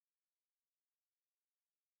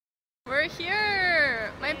We're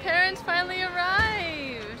here! My parents finally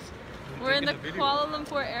arrived! We're in the Kuala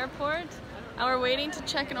Lumpur airport and we're waiting to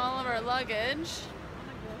check in all of our luggage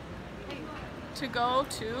to go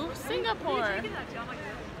to Singapore.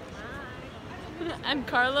 And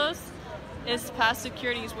Carlos is past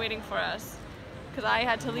security, he's waiting for us because I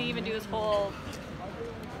had to leave and do this whole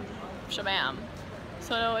shabam.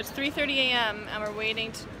 So it's 3:30 a.m. and we're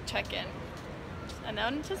waiting to check in. And now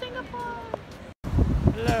into Singapore.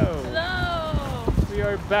 Hello. Hello. We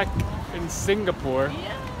are back in Singapore.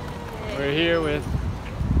 Yay. We're here with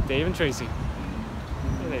Dave and Tracy.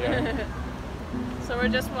 There they are. So we're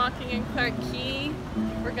just walking in Clark Quay.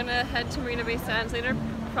 We're gonna head to Marina Bay Sands later,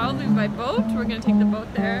 probably by boat. We're gonna take the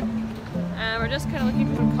boat there. And we're just kind of looking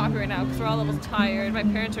for some coffee right now because we're all a little tired. My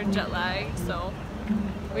parents are jet lagged, so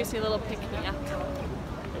we see a little pick-me-up.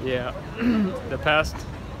 Yeah, the past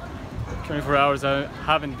 24 hours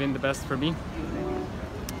haven't been the best for me.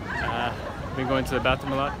 Been going to the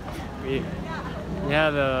bathroom a lot. We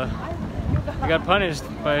got punished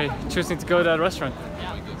by choosing to go to that restaurant.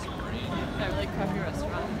 Yeah, that really crappy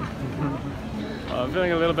restaurant. I'm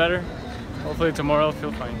feeling a little better. Hopefully tomorrow I'll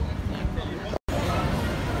feel fine.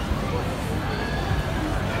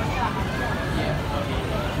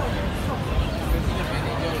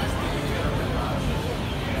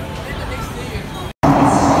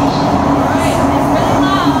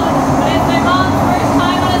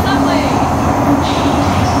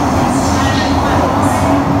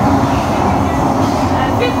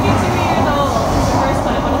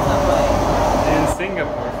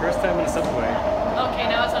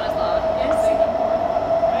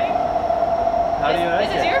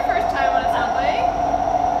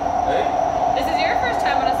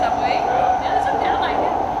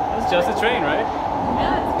 Just a train, right?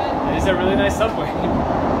 Yeah, it's good. It is a really nice subway. It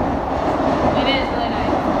is really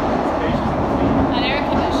nice. Spacious and clean. And air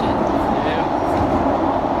conditioned. Yeah.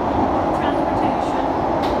 Transportation.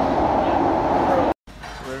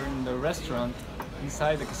 We're in the restaurant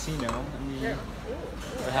inside the casino and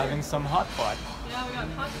we're having some hot pot. Yeah, we got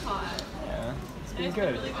hot pot. Yeah, it's been It's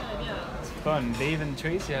good. really good, yeah. It's fun. Dave and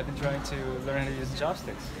Tracy have been trying to learn how to use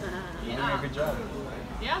chopsticks. They're doing a good job.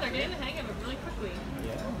 Yeah, they're getting the hang of it really quickly.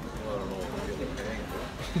 Yeah.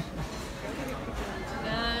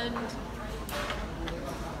 And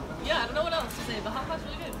yeah, I don't know what else to say. The hot pot's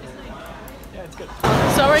really good. It's nice. Yeah, it's good.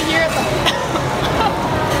 So we're here at the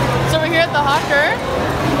the hawker.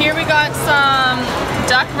 Here we got some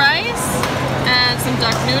duck rice and some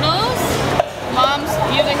duck noodles. Mom's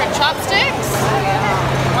using her chopsticks.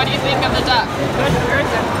 What do you think of the duck? Good, very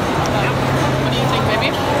good. What do you think,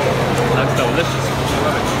 baby? That's delicious. I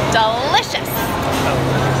love it. Delicious.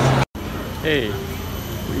 Hey,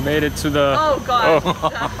 we made it to the... Oh god. Oh.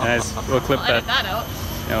 Nice. We'll clip I'll that. edit that out.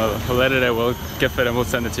 Yeah, we'll edit it, we'll GIF it and we'll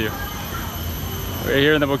send it to you. We're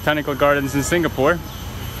here in the Botanical Gardens in Singapore.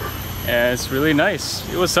 And it's really nice.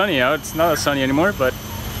 It was sunny out. It's not as sunny anymore, but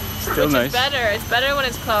still Which nice. is better. It's better when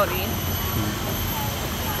it's cloudy.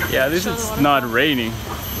 Yeah, at least it's not raining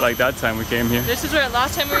like that time we came here. This is where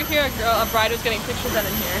last time we were here, a bride was getting pictures done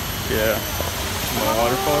in here. Yeah. More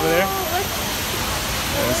waterfall over there.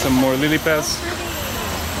 And some more lily pads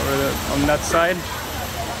over on that side.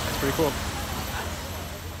 It's pretty cool.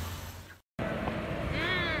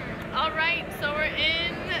 Alright, so we're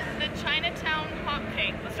in the Chinatown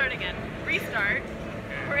Hawker. Let's start again. Restart.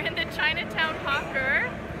 We're in the Chinatown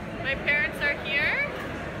Hawker. My parents are here.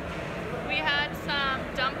 We had some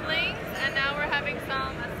dumplings and now we're having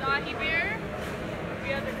some Asahi beer. We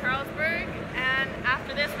have the Carlsberg, and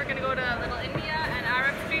after this we're gonna go to Little India and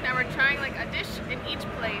Arab Street and we're trying like a dish in each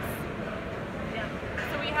place. Yeah.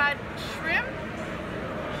 So we had shrimp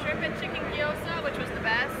and chicken gyoza, which was the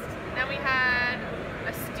best. Then we had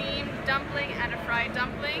a steamed dumpling and a fried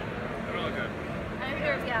dumpling. They're all good. And I think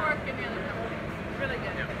there was pork in the other dumpling. Really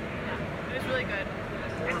good. Yeah. It was really good.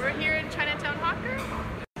 And we're here in Chinatown Hawker.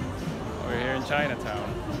 We're here in Chinatown.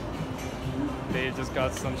 They just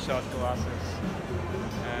got some shot glasses.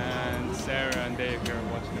 And Sarah and Dave here are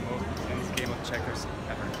watching the most intense game of checkers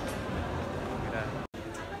ever. Look at that.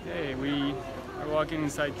 Hey, we are walking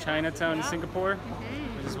inside Chinatown in Singapore.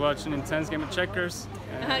 We're just watching an intense game of checkers.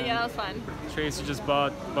 Yeah, that was fun. Tracy just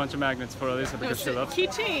bought a bunch of magnets for Alyssa because she loves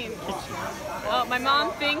keychain. Oh, my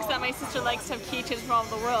mom thinks that my sister likes to have keychains from all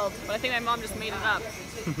over the world, but I think my mom just made it up.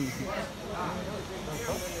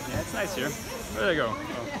 Yeah, it's nice here. Where do they go? Oh,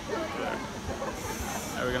 there.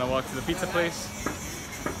 Now we're gonna walk to the pizza place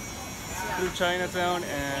through Chinatown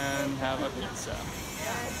and have a pizza.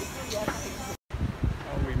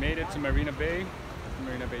 Oh, we made it to Marina Bay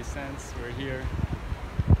Sands. We're here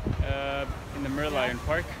in the Merlion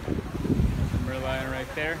Park. The Merlion right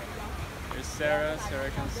there. Here's Sara. Sara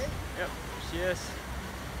comes. Yep, she is.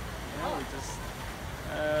 Yeah, we just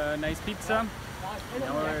nice pizza.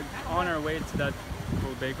 Now we're on our way to that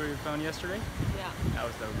cool bakery we found yesterday. Yeah. That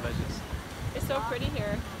was delicious. It's so pretty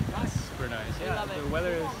here. That's super nice. Yeah, love it. the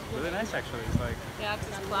weather is really nice actually. It's like Yeah,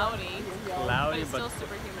 it's cloudy. cloudy, But it's still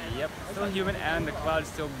super humid. Yep, still humid, and the cloud is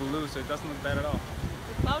still blue, so it doesn't look bad at all.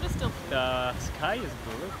 The cloud is still blue. The sky is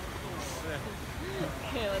blue.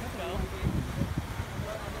 Okay, let's go.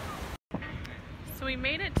 So we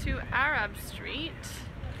made it to Arab Street.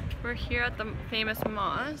 We're here at the famous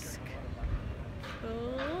mosque.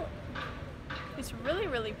 Oh, it's really,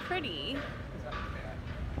 really pretty.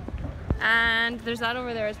 And there's that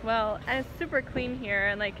over there as well. And it's super clean here,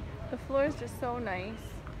 and like the floor is just so nice.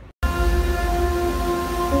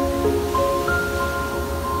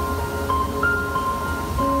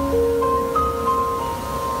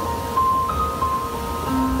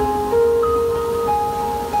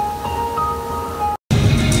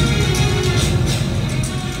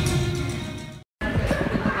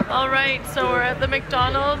 Alright, so we're at the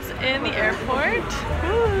McDonald's in the airport.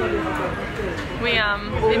 Woo. We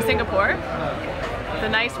in Singapore, the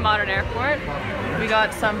nice modern airport. We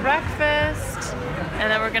got some breakfast, and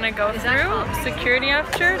then we're gonna go through security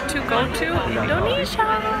after to go to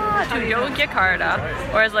Indonesia, to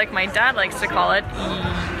Yogyakarta, or as like my dad likes to call it,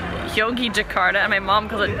 Yogi Jakarta, and my mom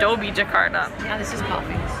calls it Dobi Jakarta. Yeah, this is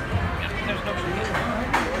coffee.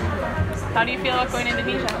 How do you feel about going to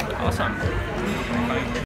Indonesia? Awesome.